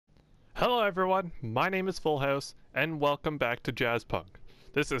Hello everyone, my name is Fullhouse, and welcome back to JazzPunk.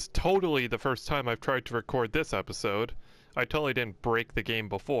 This is totally the first time I've tried to record this episode. I totally didn't break the game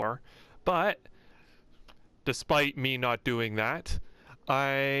before, but despite me not doing that,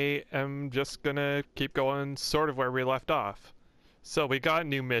 I am just gonna keep going sort of where we left off. So we got a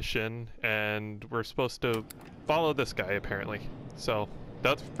new mission, and we're supposed to follow this guy apparently. So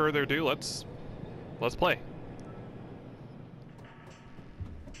without further ado, let's play.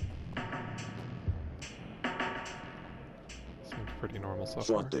 Pretty normal so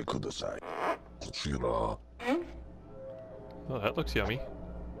far. Oh, that looks yummy.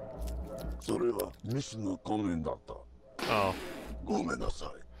 Oh.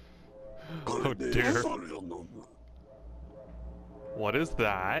 Oh dear. What is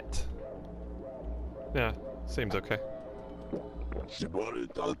that? Yeah, seems okay.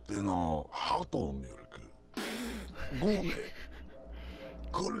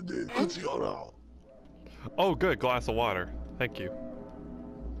 Oh good, glass of water. Thank you.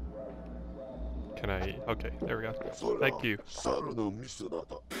 Can I... Okay, there we go. Thank you.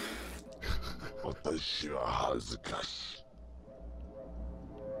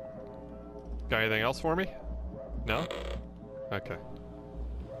 Got anything else for me? No? Okay.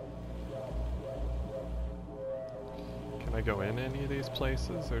 Can I go in any of these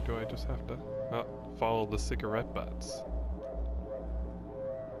places, or do I just have to follow the cigarette butts?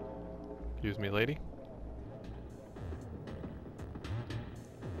 Excuse me, lady.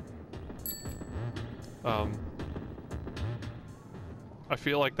 I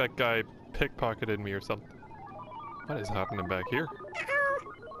feel like that guy pickpocketed me or something. What is happening back here?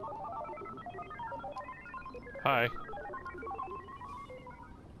 Hi.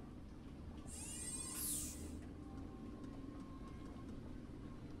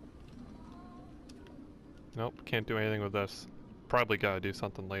 Nope, can't do anything with this. Probably gotta do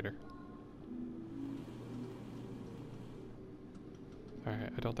something later.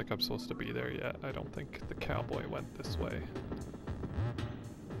 Alright, I don't think I'm supposed to be there yet. I don't think the cowboy went this way.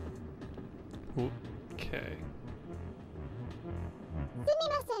 Okay.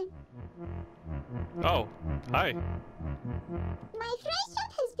 Oh, hi. My fresh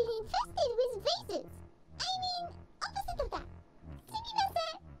shop has been infested with vases. I mean, opposite of that.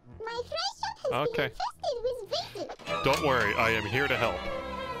 My fresh shop has been infested with vases. Don't worry, I am here to help.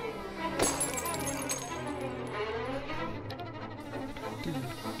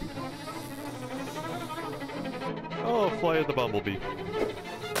 Oh, fly of the bumblebee.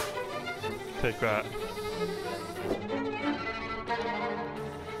 Take that.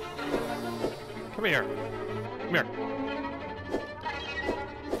 Come here. Come here.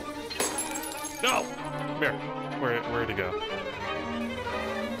 No! Come here. Where'd he go?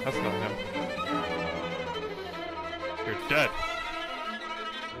 That's not him. You're dead.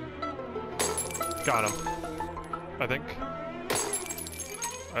 Got him. I think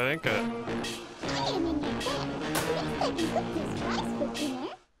I am in your bed. At least I can cook this rice for dinner.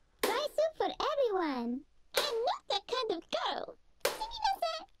 Rice soup for everyone. I'm not that kind of girl.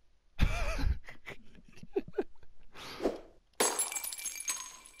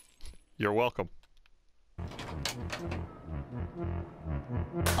 You're welcome.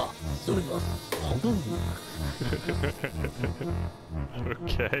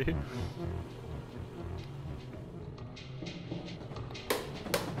 Okay.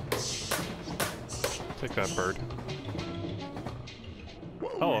 Take that bird.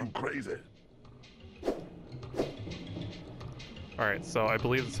 Oh, I'm crazy. Alright, so I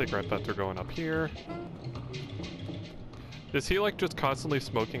believe the cigarette butts are going up here. Is he like just constantly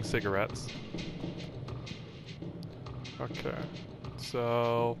smoking cigarettes? Okay,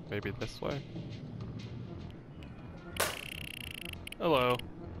 so maybe this way. Hello.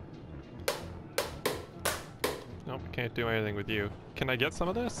 Nope, can't do anything with you. Can I get some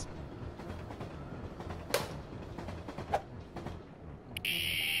of this?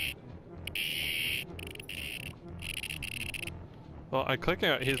 Well, I'm clicking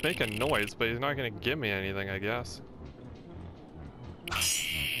out, he's making noise, but he's not gonna give me anything, I guess.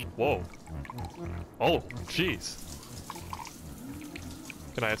 Whoa. Oh, jeez.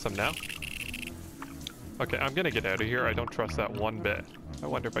 Can I have some now? Okay, I'm gonna get out of here. I don't trust that one bit. I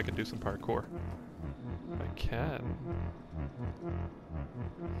wonder if I can do some parkour. I can.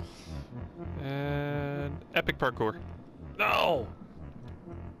 And epic parkour. No!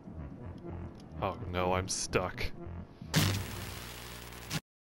 Oh no, I'm stuck.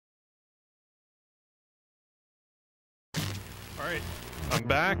 Alright, I'm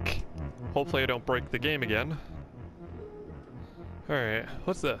back. Hopefully I don't break the game again. Alright,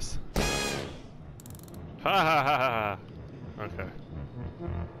 what's this? Ha ha ha ha! Okay.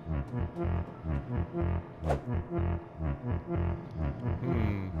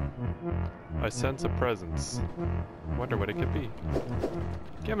 I sense a presence. Wonder what it could be.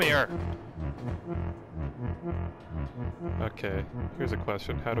 Come here! Okay, here's a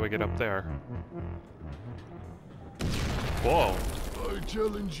question. How do I get up there? Whoa! I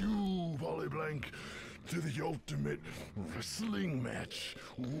challenge you, Polyblank, to the ultimate wrestling match.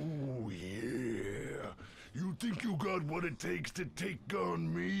 Ooh, yeah. You think you got what it takes to take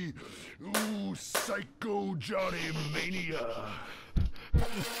on me? Ooh, Psycho Johnny Mania.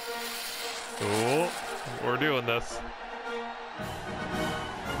 Oh, we're doing this.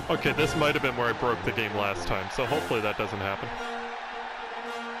 Okay, this might have been where I broke the game last time, so hopefully that doesn't happen.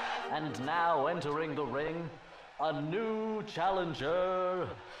 And now entering the ring, a new challenger,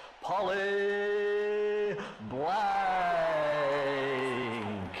 Polly Blank.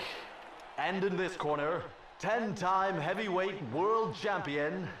 And in this corner, 10-time heavyweight world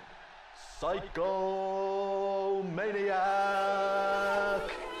champion, Psycho Maniac.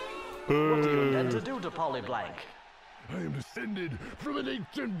 What do you intend to do to Polly Blank? I am descended from an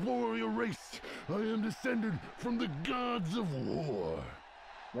ancient warrior race. I am descended from the gods of war.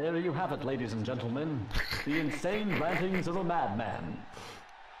 There you have it, ladies and gentlemen. The insane rantings of a madman.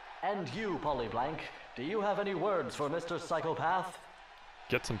 And you, Polly Blank, do you have any words for Mr. Psychopath?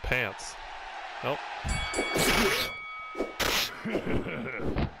 Get some pants. Nope.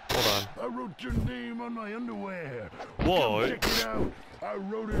 Hold on. I wrote your name on my underwear. Whoa. Check it out. I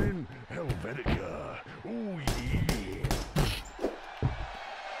wrote it in Helvetica. Oh, yeah.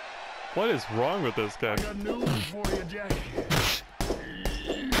 What is wrong with this guy? I got news for you, Jack.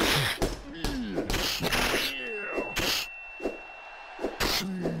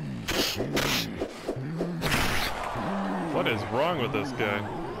 What is wrong with this guy?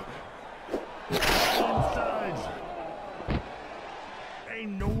 Insides.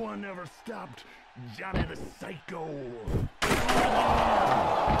 Ain't no one ever stopped Johnny the Psycho.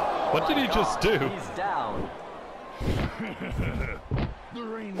 What did he just do? He's down.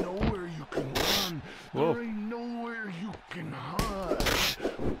 There ain't nowhere you can run. Whoa. There ain't nowhere you can hide.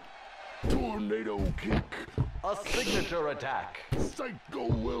 Tornado kick. A signature attack. Psycho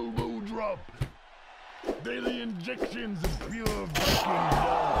elbow drop. Daily injections of pure Viking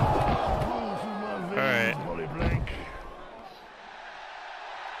blood. Roll through my veins, Polly Blank.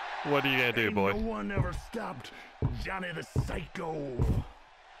 What are you gonna do, Ain't boy? no one ever stopped Johnny the Psycho.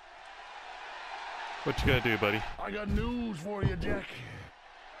 What you gonna do, buddy? I got news for you, Jack.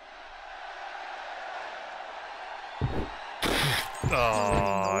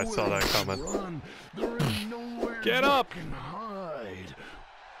 Oh, I saw that coming. Run. There ain't nowhere Get you up! can hide.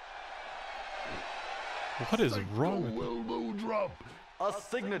 What is Psycho wrong with elbow drop. A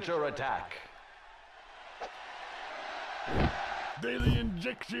signature attack. Daily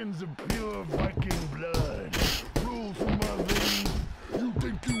injections of pure Viking blood. Roll through my veins. You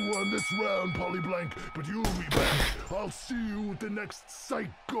think you won this round, Polly Blank, but you'll be back. I'll see you at the next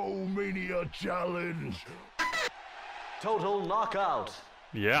Psycho Mania challenge. Total knockout.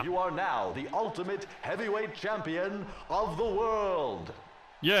 Yeah. You are now the ultimate heavyweight champion of the world.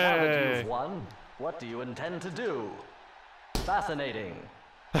 Now that Yay! you've won, what do you intend to do? Fascinating.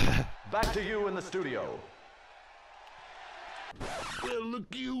 Back to you in the studio. Well,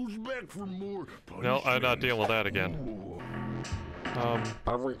 look, who's back for more punishment. No, I'm not dealing with that again. Ooh.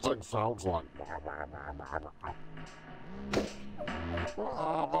 Everything sounds like.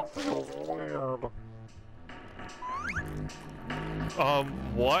 That feels weird.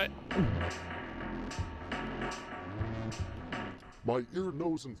 What? My ear,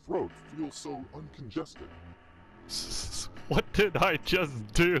 nose, and throat feel so uncongested. What did I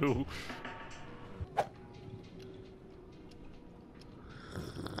just do?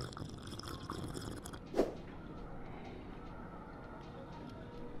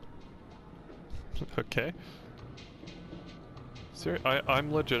 Okay.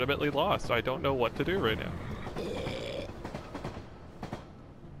 I'm legitimately lost. I don't know what to do right now.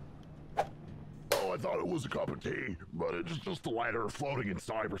 Oh, I thought it was a cup of tea, but it's just a lighter floating in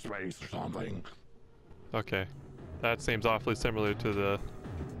cyberspace or something. Okay. That seems awfully similar to the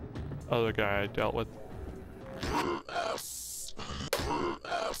other guy I dealt with.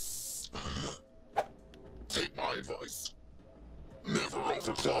 Take my advice. Never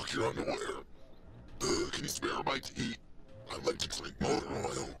overclock your underwear. Can you spare a bite to eat? I'd like to drink motor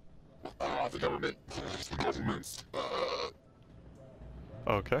oil. The government. The government's.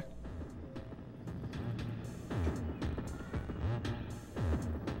 Okay.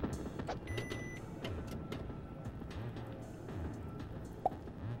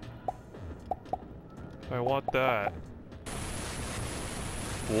 I want that.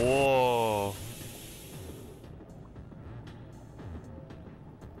 Whoa.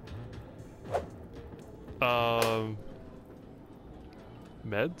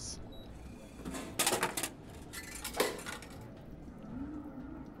 Meds?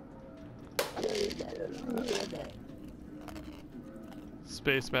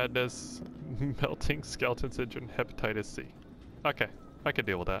 Space madness, melting skeleton syndrome, hepatitis C. Okay, I can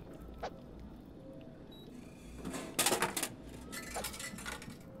deal with that.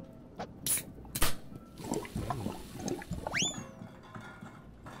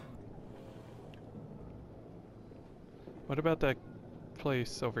 What about that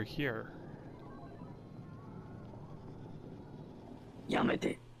place over here?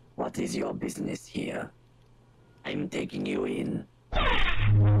 Yamete, what is your business here? I'm taking you in.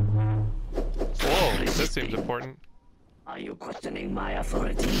 Whoa, this seems important. Are you questioning my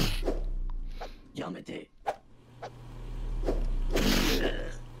authority? Yamete.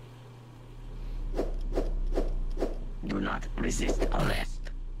 Do not resist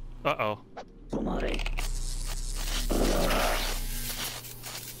arrest. Uh-oh. Tomare.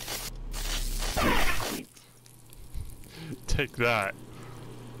 Take that.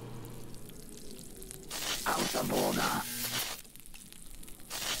 Out of order.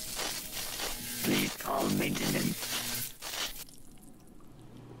 Please call maintenance.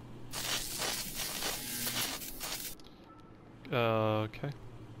 Okay.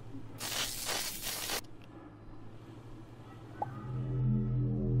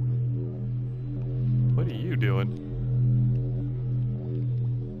 What are you doing?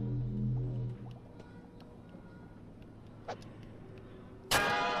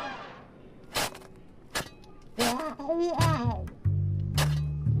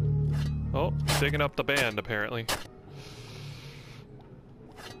 Oh, digging up the band, apparently.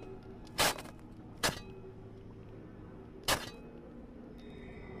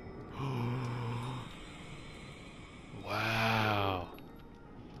 Wow.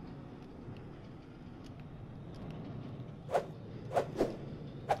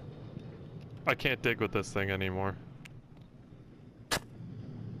 I can't dig with this thing anymore.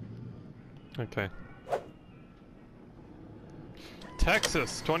 Okay.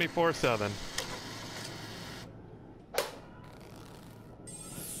 Texas 24/7.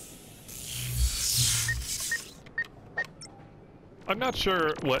 I'm not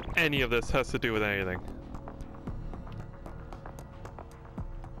sure what any of this has to do with anything.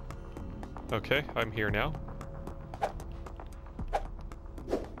 Okay, I'm here now.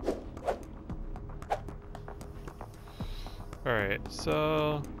 Alright,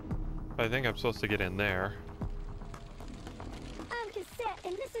 so I think I'm supposed to get in there. I'm Cassette,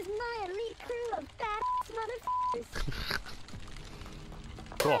 and this is my elite crew of badass motherfuckers.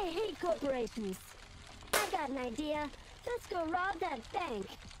 Cool. I hate corporations. I got an idea. Let's go rob that bank.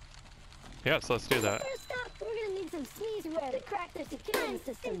 Yes, let's do that. First up, we're gonna need some sneezeware to crack their security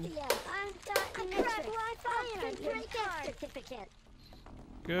system. I've got a crack Wi-Fi and a break certificate.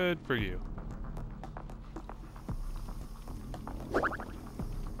 Good for you.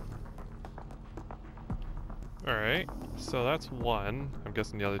 Alright, so that's one. I'm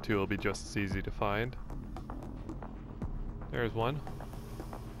guessing the other two will be just as easy to find. There's one.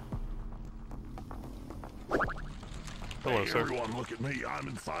 Hello, Hey, sir. everyone, look at me. I'm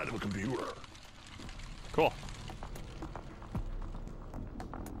inside of a computer. Cool.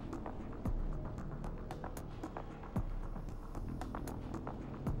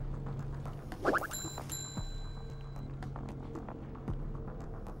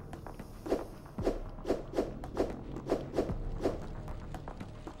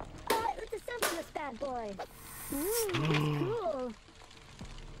 Alright, let's assemble this bad boy. Ooh, cool.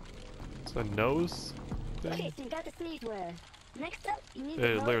 It's a nose Okay, thing? so you got the sneezeware. Next up, you need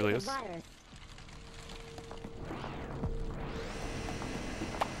It to literally the is. virus.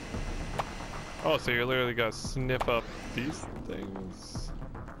 Oh, so you literally gotta sniff up these things?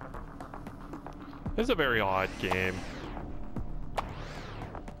 It's a very odd game.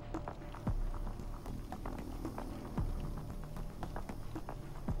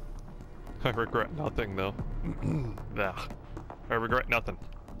 I regret nothing, though. Ugh. I regret nothing.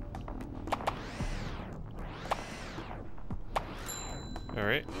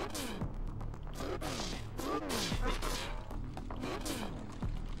 Alright.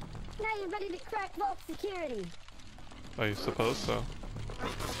 Now you're ready to crack vault security. I suppose so.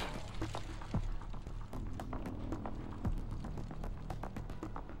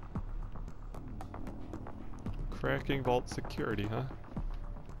 Cracking vault security, huh?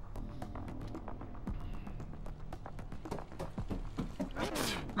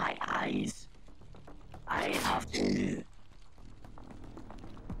 My eyes. I have to.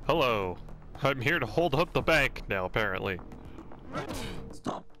 Hello. I'm here to hold up the bank now, apparently.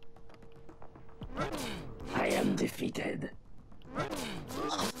 Stop. I am defeated.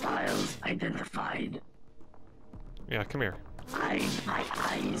 Hostiles identified. Yeah, come here. Hide my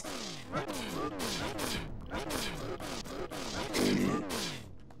eyes.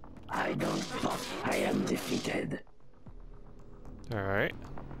 I don't stop. I am defeated. Alright.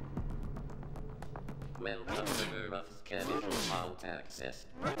 Welcome to Murmuff's Chemical Vault Access.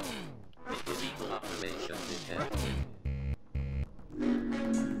 Illegal operation detected.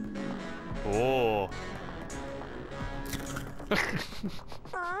 Oh.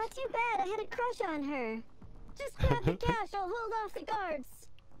 Aw, too bad. I had a crush on her. Just grab the cash. I'll hold off the guards.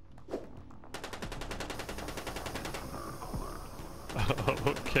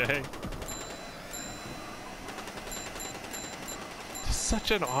 Okay. It's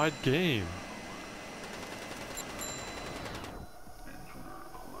such an odd game.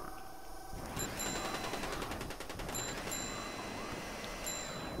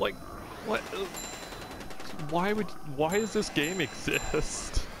 Like, what? Why does this game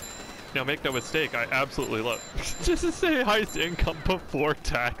exist? Now, make no mistake, I absolutely love. Just to say highest income before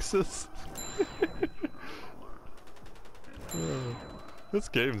taxes. This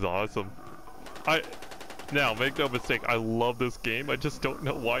game's awesome. Now, make no mistake, I love this game. I just don't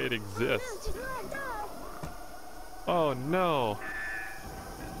know why it exists. Oh no.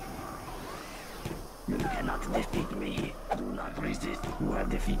 You cannot defeat me. Do not resist. You have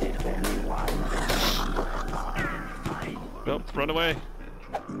defeated only one. Identified. Nope, run away.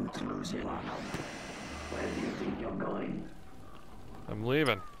 Intrusion. Where do you think you're going? I'm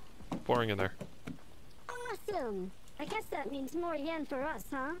leaving. Pouring in there. Awesome. I guess that means more yen for us,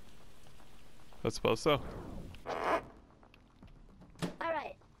 huh? I suppose so.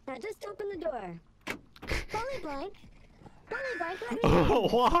 Alright, now just open the door. Polyblank? Polyblank, let me in. Oh,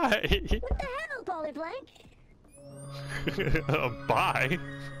 why? What the hell, Polyblank? Bye.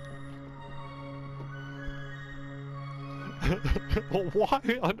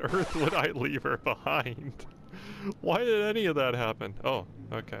 Why on earth would I leave her behind? Why did any of that happen? Oh,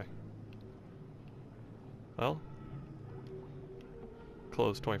 okay. Well,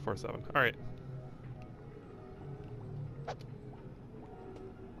 closed 24/7. All right.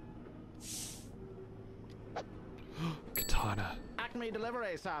 Katana. Acme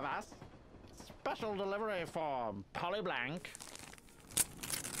Delivery Service. Special delivery for Polyblank.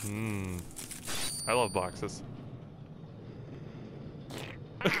 I love boxes.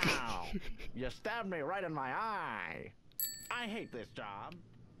 Ow! You stabbed me right in my eye. I hate this job.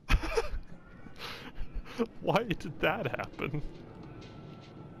 Why did that happen?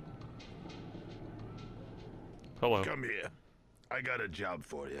 Hello. Come here. I got a job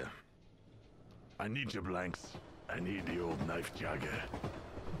for you. I need your blanks. I need the old knife jagger.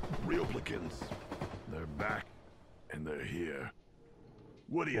 Replicants. They're back, and they're here.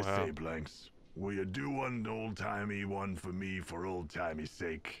 What do you Wow. say, blanks? Will you do one old-timey one for me for old-timey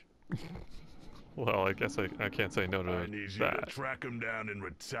sake? Well, I guess I can't say no to I need you to that. track them down and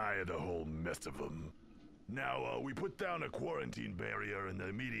retire the whole mess of them. Now, we put down a quarantine barrier in the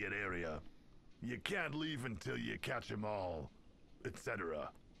immediate area. You can't leave until you catch them all, etc.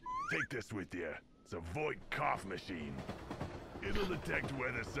 Take this with you. It's a Voight cough machine. It'll detect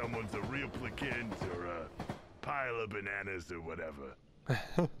whether someone's a replicant or a pile of bananas or whatever.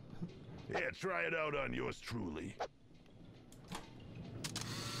 Yeah, try it out on yours truly.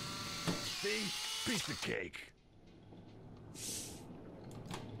 See? Piece of cake.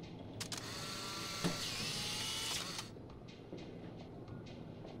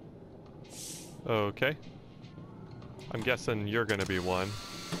 Okay. I'm guessing you're gonna be one.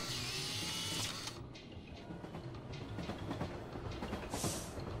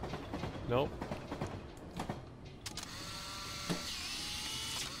 Nope.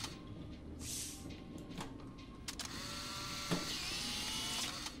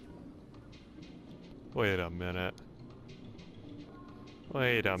 Wait a minute.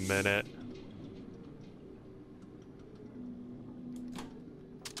 Wait a minute.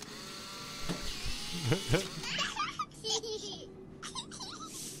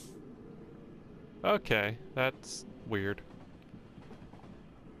 Okay, that's weird.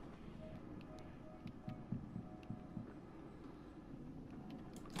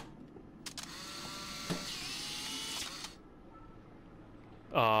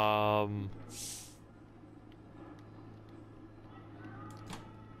 Oh,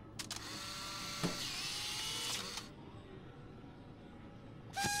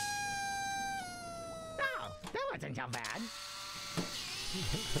 that wasn't so bad.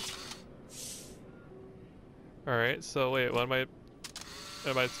 Alright, so wait, what am I...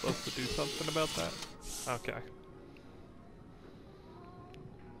 Am I supposed to do something about that? Okay.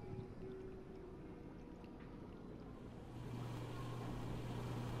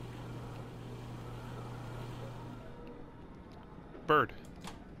 Bird.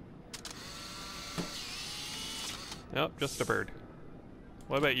 Nope, just a bird.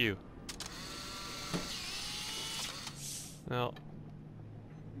 What about you? No.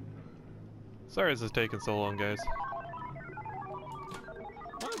 Sorry this is taking so long, guys.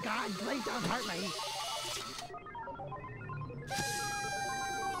 Oh God, please don't hurt me.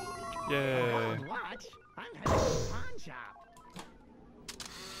 Yay. Oh, what? I'm heading to the pawn shop.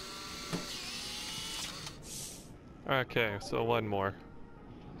 Okay, so one more.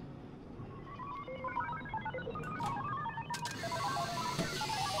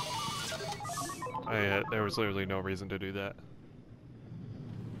 There was literally no reason to do that.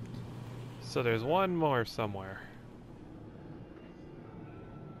 So there's one more somewhere.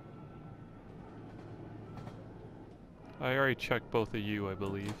 I already checked both of you, I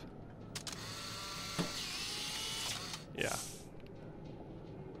believe. Yeah.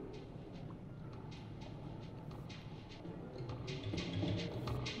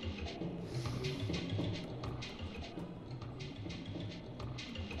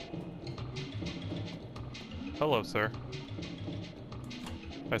 Hello, sir.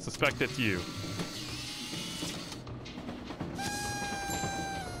 I suspect it's you.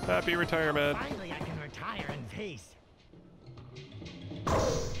 Happy retirement. Finally, I can retire in peace.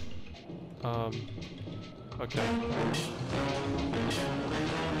 Okay.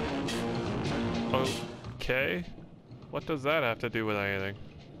 Okay. What does that have to do with anything?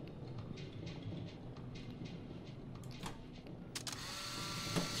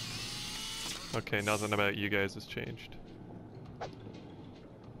 Okay, nothing about you guys has changed.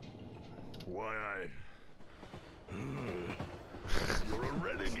 Why, you're a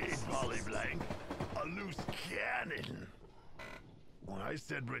renegade, Polyblank. A loose cannon. When I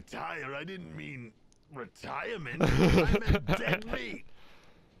said retire, I didn't mean retirement. I meant dead meat.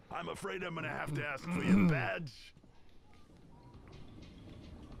 I'm afraid I'm gonna have to ask for your badge.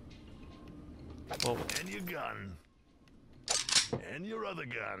 Well, And your gun. And your other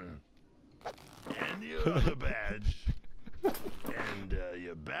gun. And your other badge. And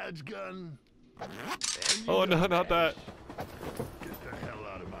your badge gun. And your oh no, gun not that. Get the hell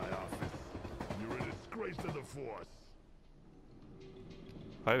out of my office. You're a disgrace to the force.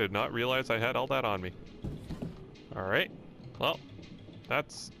 I did not realize I had all that on me. Alright. Well,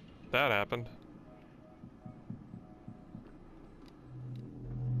 that happened.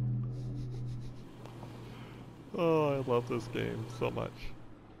 Oh, I love this game so much.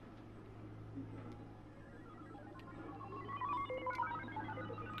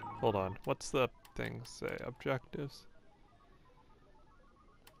 Hold on, what's the thing say? Objectives?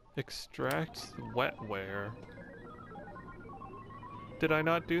 Extract wetware. Did I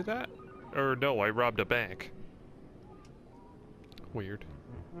not do that? Or no, I robbed a bank. Weird.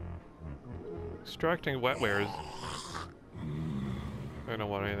 Extracting wetware is... I don't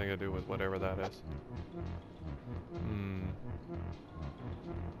want anything to do with whatever that is.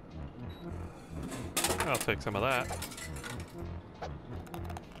 I'll take some of that.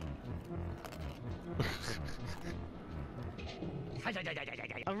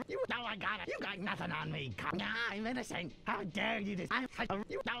 You know I got it. You got nothing on me. I'm innocent. How dare you this?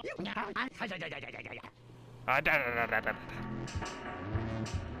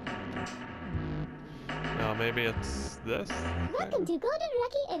 Now maybe it's this? Welcome to Golden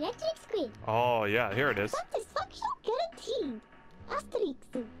Rocky Electric Squid. Oh yeah, here it is. Satisfaction guaranteed.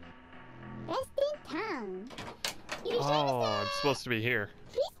 Asterix. Best in town. Oh, I'm supposed to be here.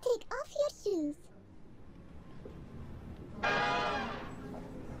 Please take off your shoes.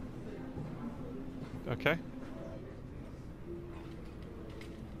 Okay.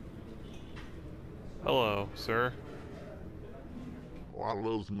 Hello, sir. Oh, I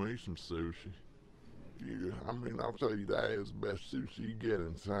loves me some sushi. Yeah, I mean, I'll tell you that is the best sushi you get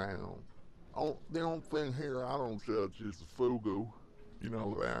in town. The only thing here I don't judge is the fugu. You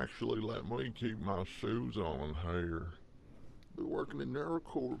know, they actually let me keep my shoes on here. Been working in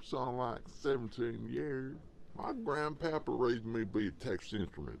NeuroCorps on like 17 years. My grandpapa raised me to be a Texas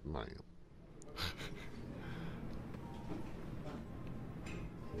Instrument man.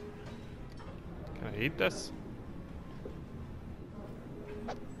 Can I eat this?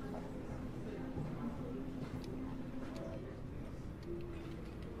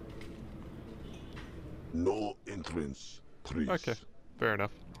 No entrance, please. Okay, fair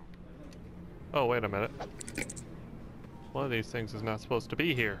enough. Oh, wait a minute. One of these things is not supposed to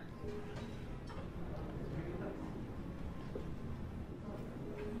be here.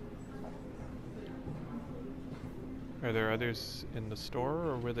 Are there others in the store,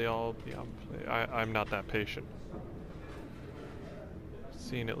 or will they all be on play? I'm not that patient.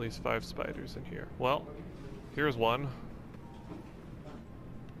 Seen at least 5 spiders in here. Well, here's one.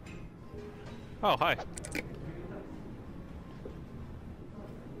 Oh, hi.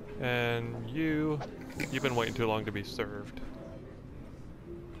 And you've been waiting too long to be served.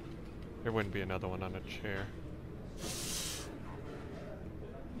 There wouldn't be another one on a chair.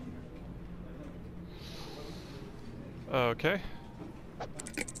 Okay.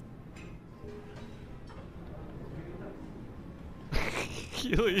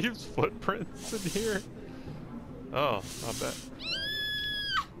 He leaves footprints in here? Oh, not bad.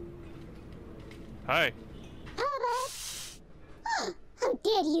 Hi. Albert! How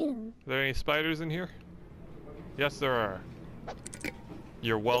dare you! Are there any spiders in here? Yes, there are.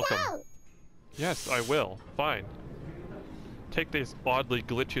 You're welcome. Get out! Yes, I will. Fine. Take these oddly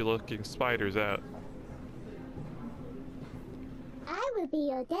glitchy looking spiders out. I will be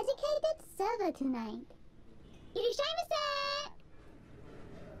your dedicated server tonight. Irashaimase!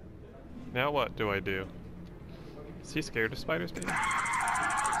 Now what do I do? Is he scared of spiders, maybe?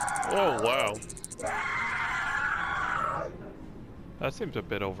 Oh, wow. That seems a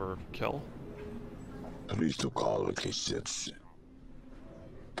bit overkill. Please to call Keisetsu.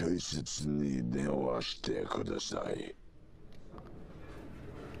 Keisetsu ni denwa shite kudasai.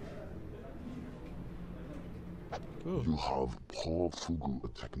 Ooh. You have Paul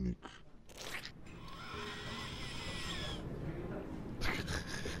Fugu technique.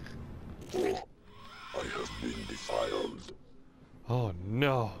 Oh, I have been defiled. Oh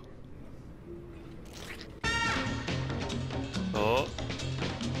no. Oh.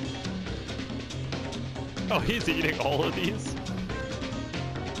 Oh, he's eating all of these?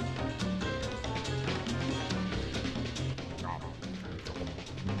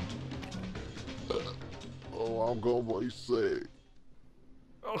 Oh, I'm gonna be sick.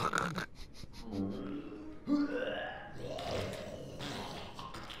 Oh.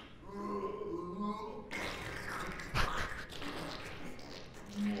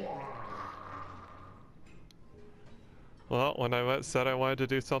 Well, when I said I wanted to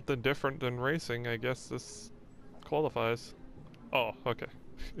do something different than racing, I guess this qualifies. Oh, okay.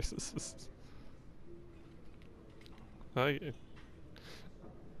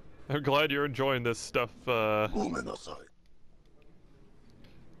 I'm glad you're enjoying this stuff, I'm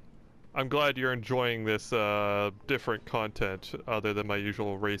glad you're enjoying this, different content other than my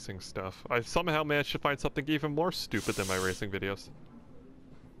usual racing stuff. I somehow managed to find something even more stupid than my racing videos.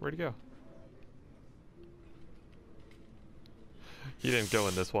 Where'd he go? He didn't go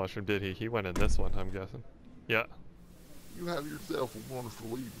in this washroom, did he? He went in this one, I'm guessing. Yeah. You have yourself a wonderful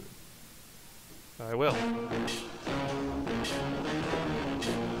evening. I will.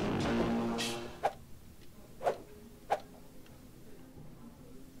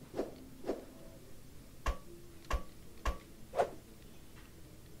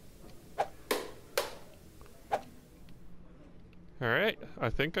 Alright, I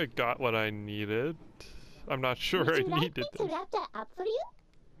think I got what I needed. I'm not sure Would I you like needed me to this. wrap that up for you?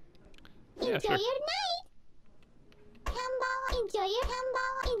 Yeah, Enjoy sure. your night! Hanbao, enjoy your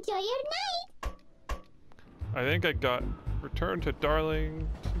hanbao, enjoy your night! I think I got returned to Darlington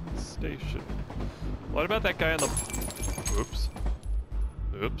Station. What about that guy on the... Oops.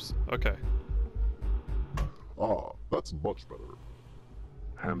 Oops. Okay. Ah, that's much better.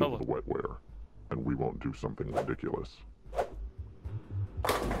 Hand over Hello. the wetware, and we won't do something ridiculous.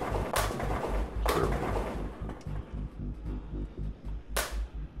 Spare me.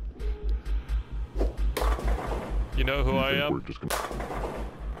 You know who I We're am? just gonna...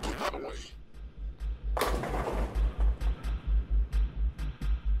 Put that away.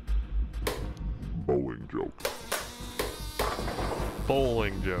 Bowling joke.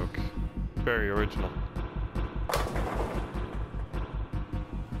 Bowling joke. Very original.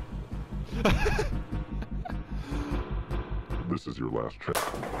 This is your last chance.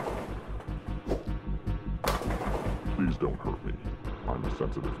 Please don't hurt me. I'm a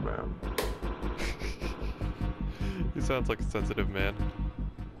sensitive man. He sounds like a sensitive man.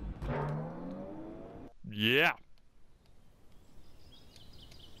 Yeah.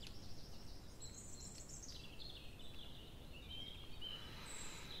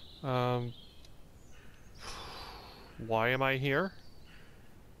 Why am I here?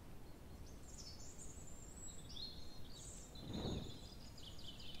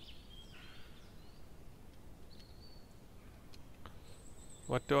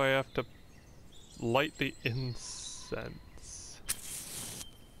 What do I have to light the incense?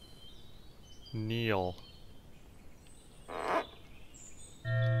 Kneel.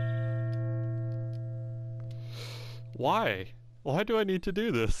 Why? Why do I need to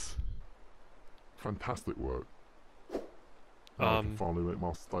do this? Fantastic work. Now I can finally make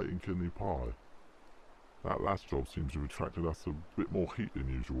my steak and kidney pie. That last job seems to have attracted us a bit more heat than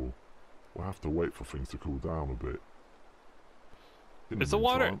usual. We'll have to wait for things to cool down a bit. In Is the the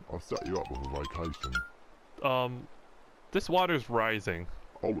water... meantime, I'll set you up with a vacation. This water's rising.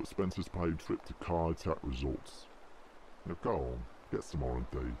 All expenses paid trip to Kai-Tak Resorts. Now go on, get some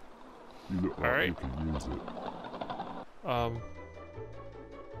R&D. You look like you can use it.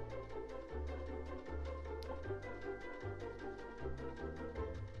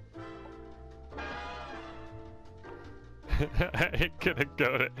 I ain't gonna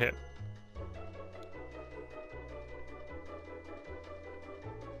go to it.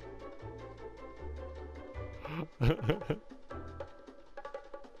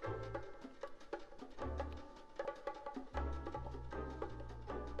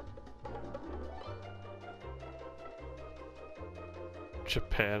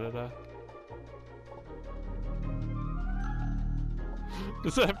 Japanada.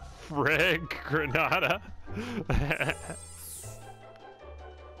 Is that Frank Granada?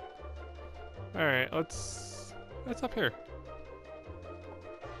 Alright, let's up here.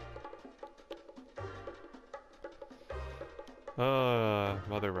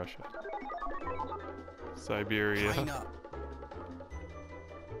 Mother Russia. Siberia. China.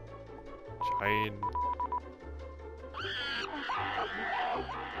 China.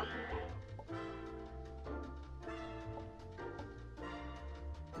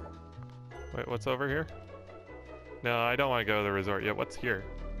 Wait, what's over here? No, I don't want to go to the resort yet. What's here?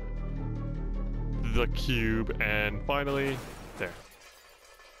 The cube, and finally, there.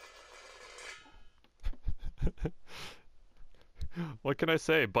 What can I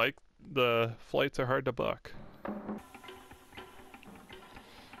say? The flights are hard to book.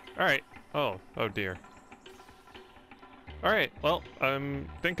 Alright. Oh dear. Alright, well,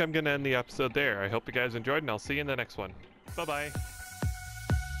 think I'm gonna end the episode there. I hope you guys enjoyed, and I'll see you in the next one. Bye-bye.